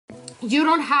you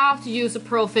don't have to use a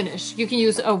pearl finish. You can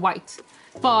use a white.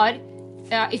 But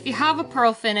if you have a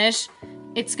pearl finish,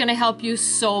 it's gonna help you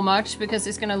so much because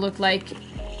it's gonna look like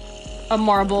a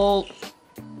marble,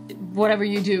 whatever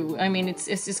you do. I mean, it's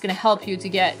just gonna help you to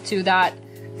get to that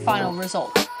final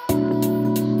result.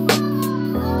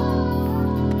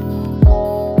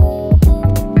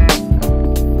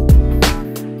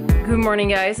 Good morning,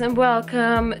 guys, and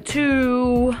welcome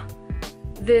to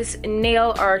this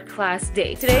nail art class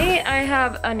day. Today I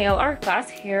have a nail art class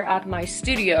here at my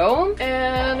studio,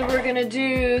 and we're gonna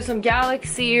do some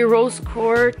galaxy, rose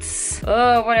quartz,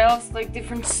 what else, like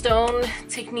different stone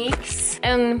techniques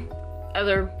and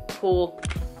other cool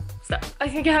stuff. I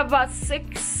think I have about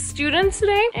 6 students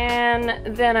today,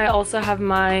 and then I also have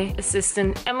my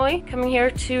assistant Emily coming here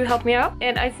to help me out,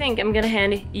 and I think I'm gonna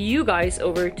hand you guys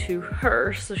over to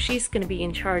her, so she's gonna be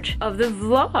in charge of the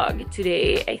vlog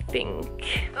today, I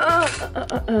think.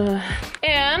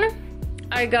 And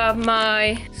I got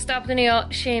my Stop the Nail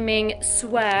Shaming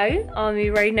swag on me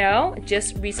right now. I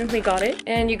just recently got it.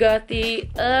 And you got the,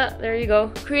 there you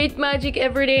go, Create Magic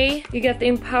Every Day. You got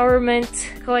the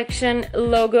Empowerment Collection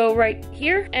logo right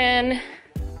here. And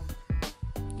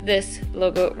this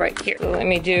logo right here. So let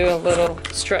me do a little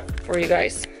strut for you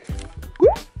guys.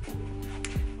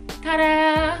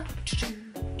 Ta-da!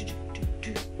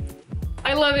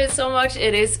 I love it so much.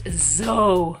 It is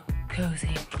so cozy.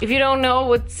 If you don't know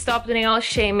what Stop the Nail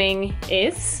Shaming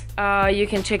is, you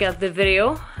can check out the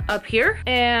video up here.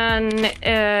 And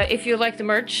if you like the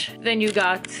merch, then you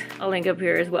got a link up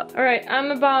here as well. All right, I'm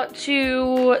about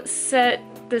to set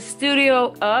the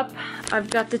studio up. I've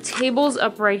got the tables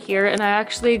up right here, and I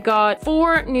actually got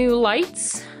 4 new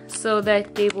lights so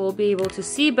that they will be able to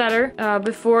see better.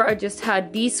 Before I just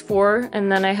had these 4,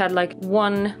 and then I had like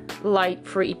 1 light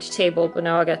for each table, but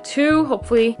now I got 2.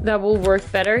 Hopefully that will work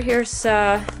better. Here's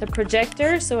the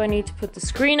projector, so I need to put the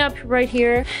screen up right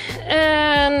here,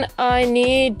 and I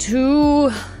need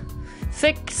to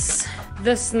fix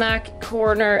the snack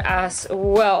corner as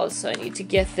well, so I need to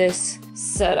get this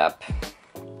set up.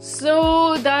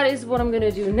 So that is what I'm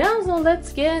gonna do now, so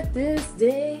let's get this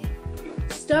day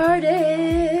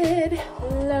started.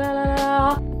 La, la, la,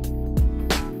 la.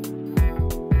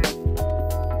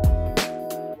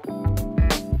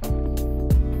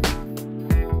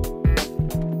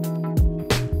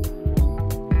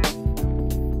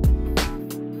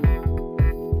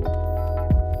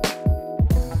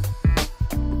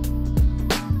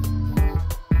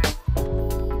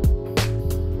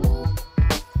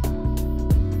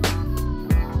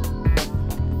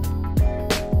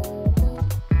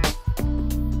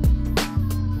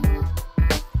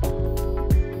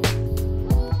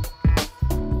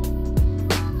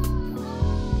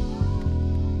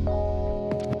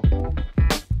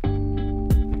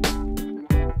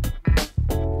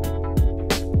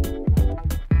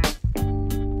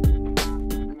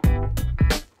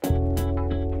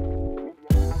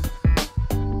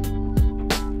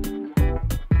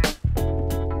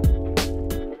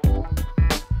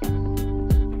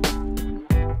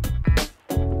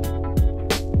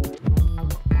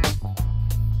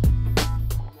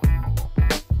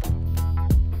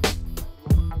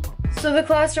 So the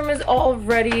classroom is all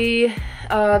ready,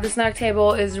 the snack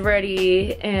table is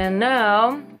ready, and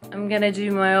now I'm gonna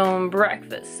do my own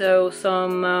breakfast. So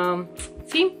some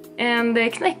tea and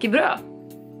knäckebröd.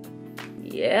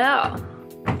 Yeah.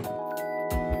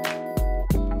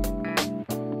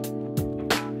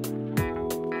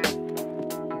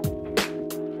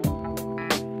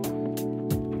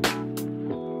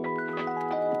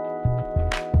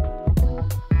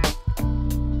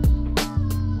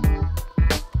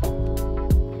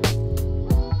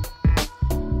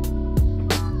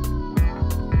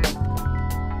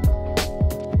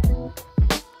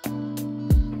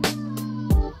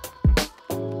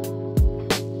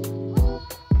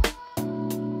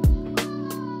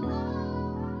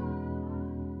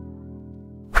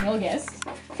 Guest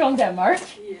from Denmark.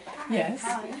 Yes.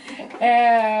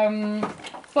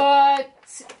 But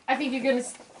I think you're gonna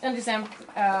understand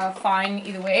fine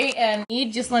either way, and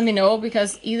just let me know,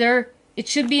 because either it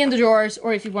should be in the drawers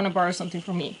or if you want to borrow something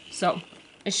from me. So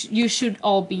you should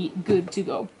all be good to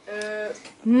go.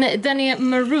 Den är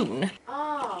maroon.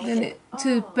 Den är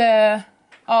typ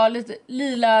lite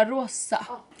lila rosa.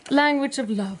 Language of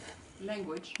love.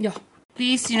 Language? Ja.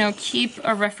 Please, keep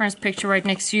a reference picture right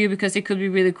next to you, because it could be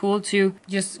really cool to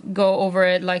just go over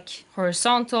it like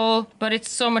horizontal, but it's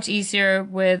so much easier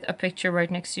with a picture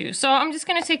right next to you. So I'm just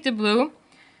gonna take the blue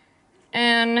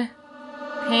and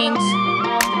paint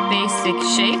the basic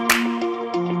shape.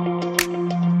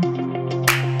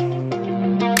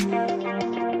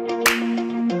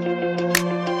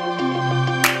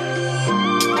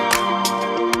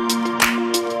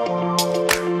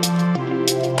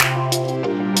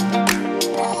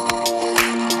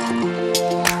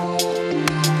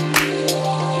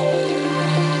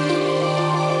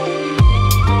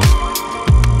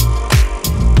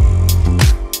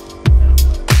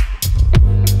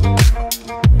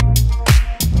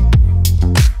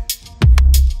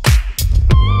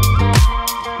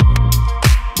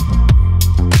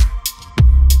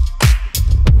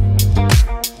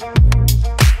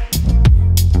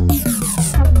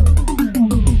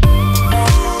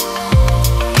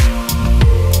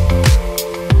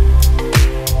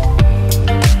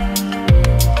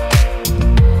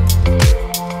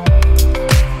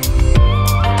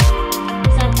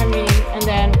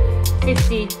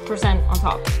 50% on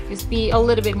top. Just be a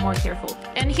little bit more careful.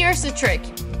 And here's the trick.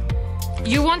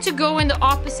 You want to go in the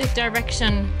opposite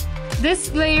direction.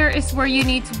 This layer is where you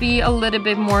need to be a little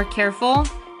bit more careful,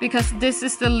 because this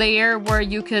is the layer where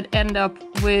you could end up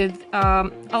with a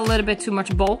little bit too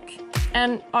much bulk.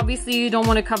 And obviously you don't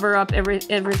want to cover up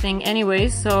everything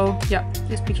anyways, so yeah,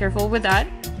 just be careful with that.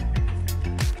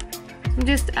 I'm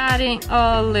just adding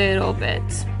a little bit.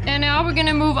 And now we're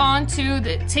gonna move on to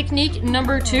the technique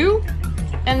number 2,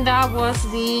 and that was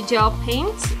the gel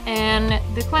paint and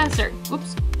the cleanser.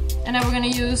 Oops. And then we're gonna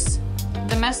use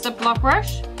the messed up block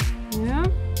brush. Yeah.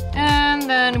 And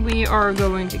then we are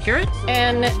going to cure it.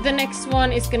 And the next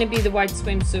one is gonna be the white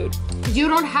swimsuit. You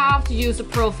don't have to use a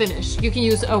pearl finish. You can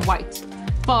use a white.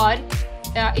 But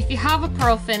if you have a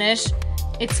pearl finish,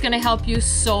 it's gonna help you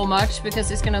so much,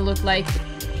 because it's gonna look like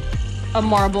a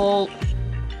marble,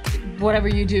 whatever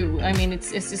you do. I mean,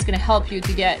 it's just gonna help you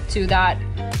to get to that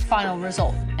final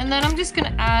result. And then I'm just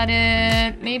gonna add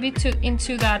it maybe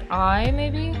into that eye,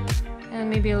 maybe. And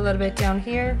maybe a little bit down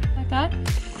here, like that.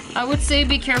 I would say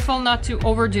be careful not to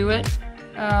overdo it,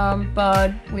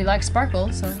 but we like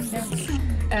sparkle, so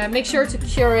yeah. Make sure to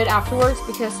cure it afterwards,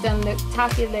 because then the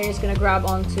tacky layer is gonna grab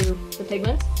onto the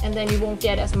pigment, and then you won't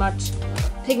get as much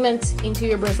pigment into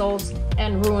your bristles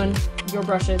and ruin your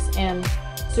brushes and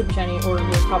super shiny or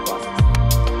your top glosses.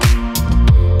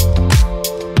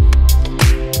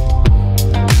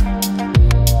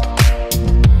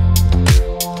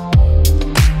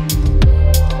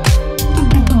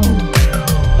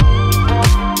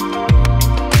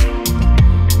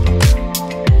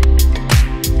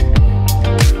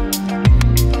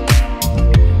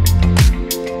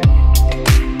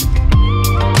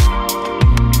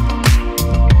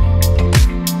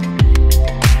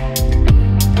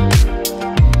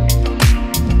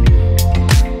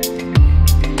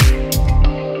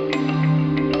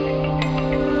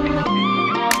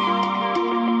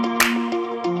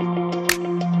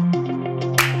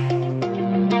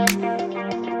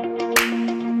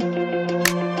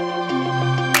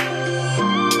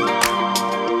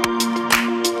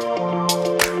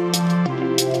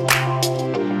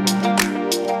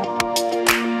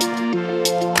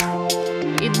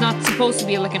 Supposed to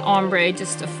be like an ombre,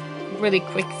 just a really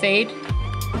quick fade.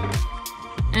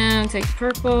 And take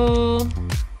purple.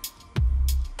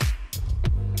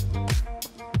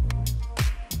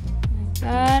 Like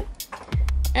that.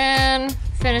 And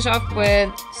finish off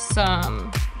with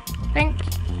some pink.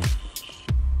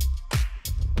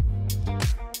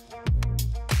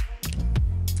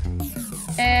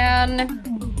 And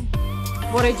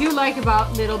what I do like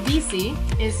about Little BC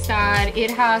is that it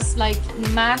has like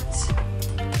matte,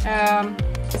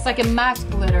 it's like a matte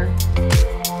glitter.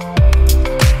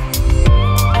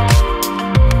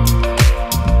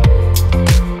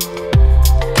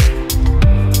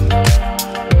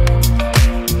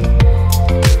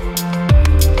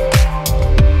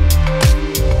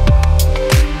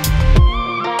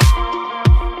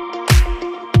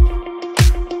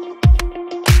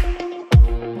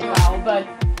 Wow, but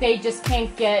they just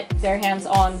can't get their hands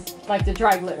on like the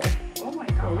dry glitter. Oh my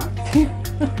god.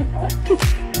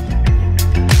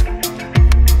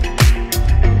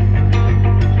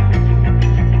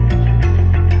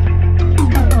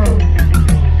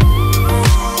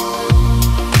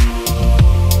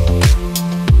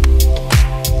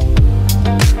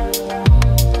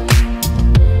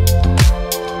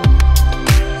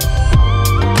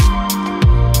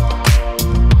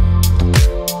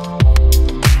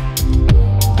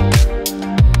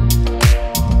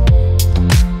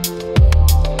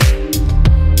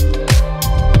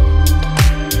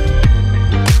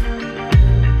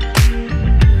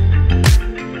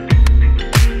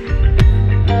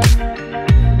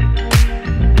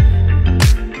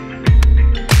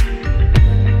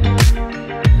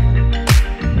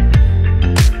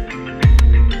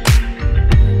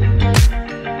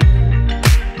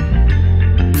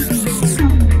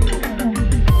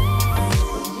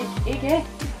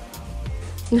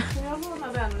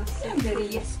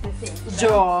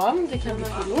 Ja, det kan vi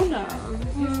få låna.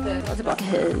 Ta tillbaka,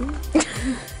 hej.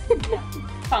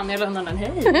 Fan, jag lämnar den,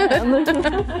 hej.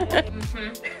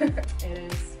 It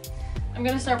is. I'm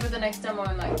gonna start with the next demo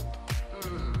in like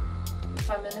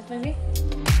 5 minutes maybe.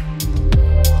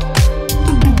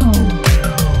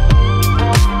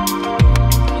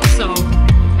 So,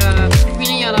 green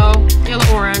and yellow,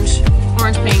 yellow orange,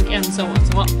 orange pink, and so on and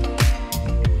so on.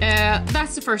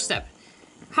 That's the first step.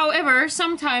 However,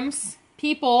 sometimes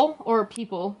people,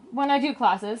 when I do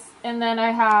classes, and then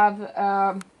I have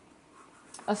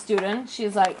a student,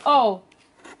 she's like, oh,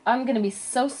 I'm gonna be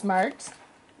so smart.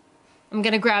 I'm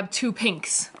gonna grab 2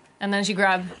 pinks. And then she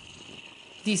grabbed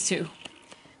these two.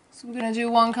 So we're gonna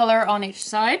do one color on each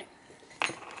side.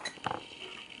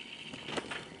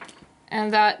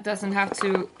 And that doesn't have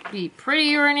to be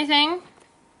pretty or anything.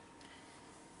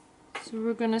 So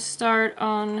we're gonna start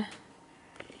on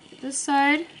this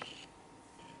side.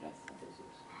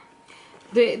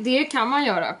 Det kan man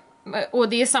göra. Och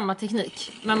det är samma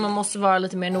teknik. Men man måste vara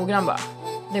lite mer noggrann bara.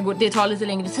 Det tar lite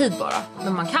längre tid bara.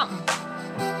 Men man kan.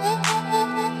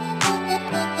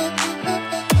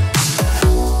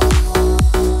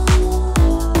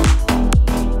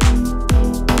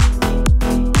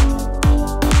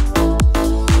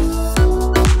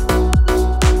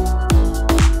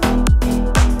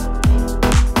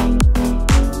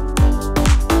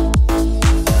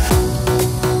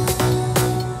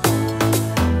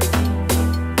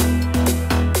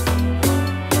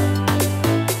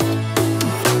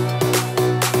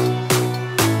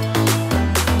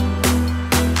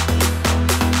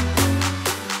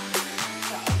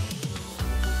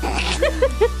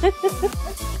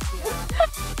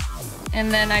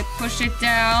 And then I push it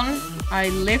down, I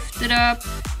lift it up,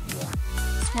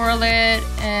 swirl it,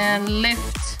 and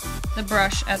lift the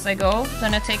brush as I go.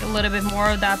 Then I take a little bit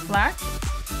more of that black,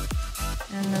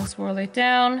 and then swirl it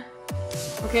down.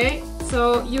 Okay,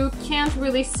 so you can't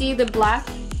really see the black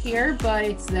here, but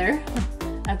it's there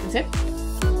at the tip.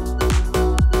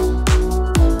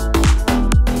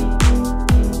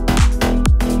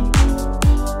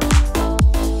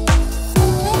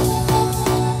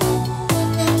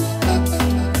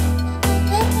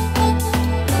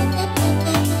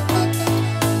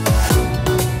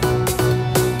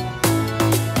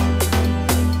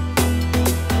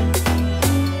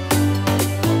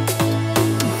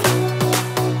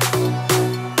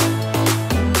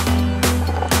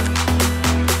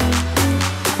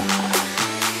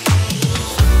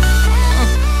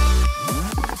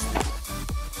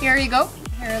 Here you go,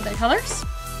 here are the colors.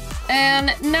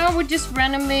 And now we're just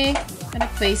randomly gonna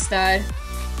place that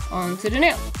onto the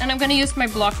nail. And I'm gonna use my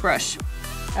block brush.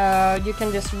 You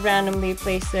can just randomly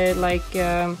place it like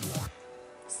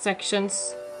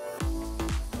sections.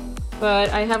 But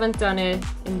I haven't done it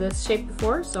in this shape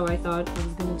before, so I thought I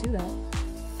was gonna do that.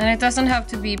 And it doesn't have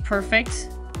to be perfect.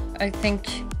 I think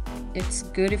it's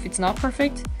good if it's not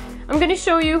perfect. I'm gonna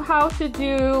show you how to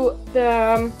do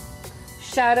the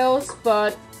shadows,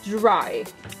 but dry.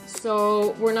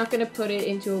 So we're not gonna put it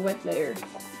into a wet layer.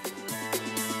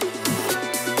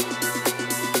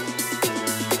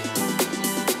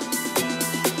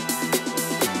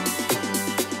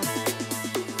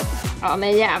 Ja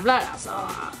men jävlar alltså.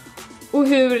 Och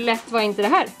hur lätt var inte det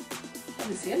här?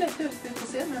 Det ser lätt ut, vi får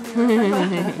se när vi gör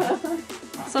det.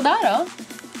 Sådär då.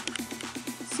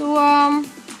 So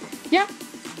yeah,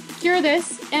 cure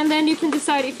this and then you can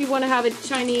decide if you want to have it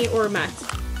shiny or matte.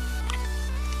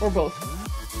 Or both.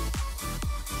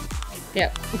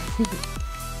 Yeah.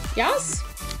 Yes.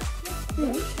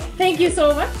 Thank you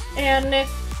so much. And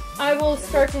I will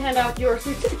start to hand out your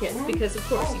certificates because of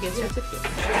course you get certificates.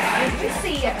 Vi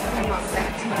ser hur man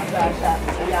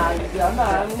sätter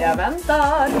jajamän, jag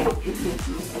väntar.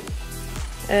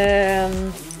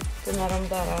 Den har de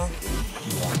där.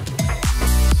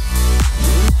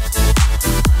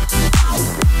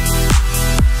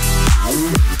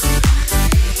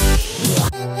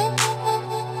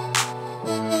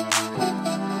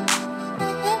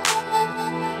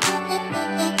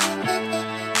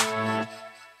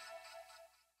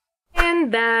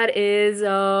 That is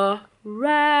a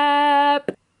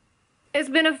wrap. It's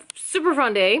been a super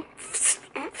fun day.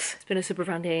 It's been a super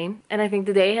fun day, and I think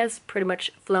the day has pretty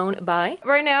much flown by.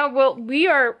 Right now, well, we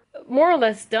are more or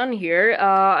less done here.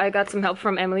 I got some help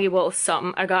from Emily. Well,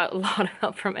 I got a lot of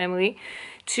help from Emily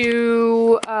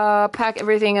to pack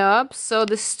everything up. So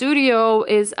the studio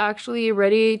is actually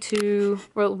ready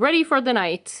for the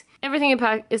night. Everything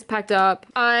is packed up.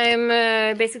 I'm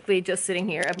basically just sitting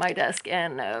here at my desk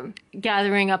and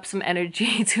gathering up some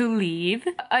energy to leave.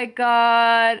 I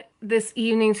got this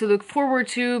evening to look forward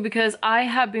to because I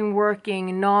have been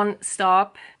working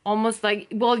non-stop. Almost like,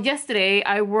 well, yesterday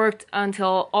I worked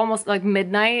until almost like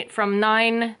midnight, from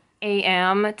 9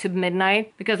 a.m. to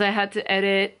midnight because I had to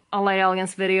edit a Light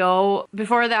Elegance video.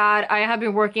 Before that, I have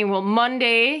been working, well,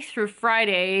 Monday through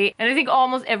Friday, and I think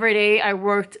almost every day I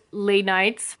worked late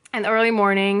nights and early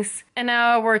mornings, and now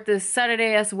I work this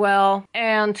Saturday as well,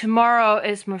 and tomorrow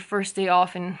is my first day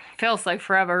off and feels like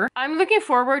forever. I'm looking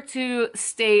forward to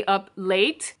stay up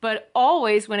late, but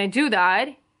always when I do that,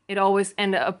 it always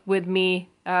ended up with me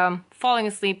falling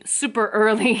asleep super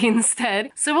early instead.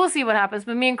 So we'll see what happens.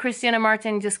 But me and Christian and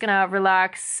Martin just gonna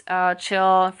relax,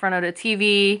 chill in front of the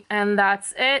TV, and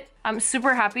that's it. I'm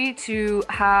super happy to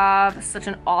have such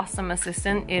an awesome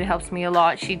assistant. It helps me a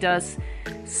lot. She does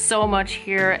so much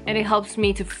here, and it helps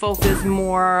me to focus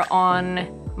more on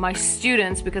my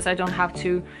students because I don't have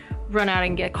to run out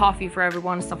and get coffee for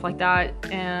everyone and stuff like that,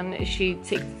 and she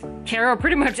takes care of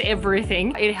pretty much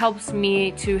everything. It helps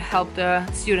me to help the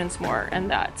students more, and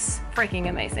that's freaking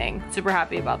amazing. Super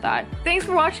happy about that. Thanks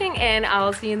for watching, and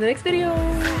I'll see you in the next video.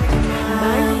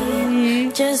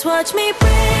 Bye. Just watch me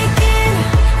break.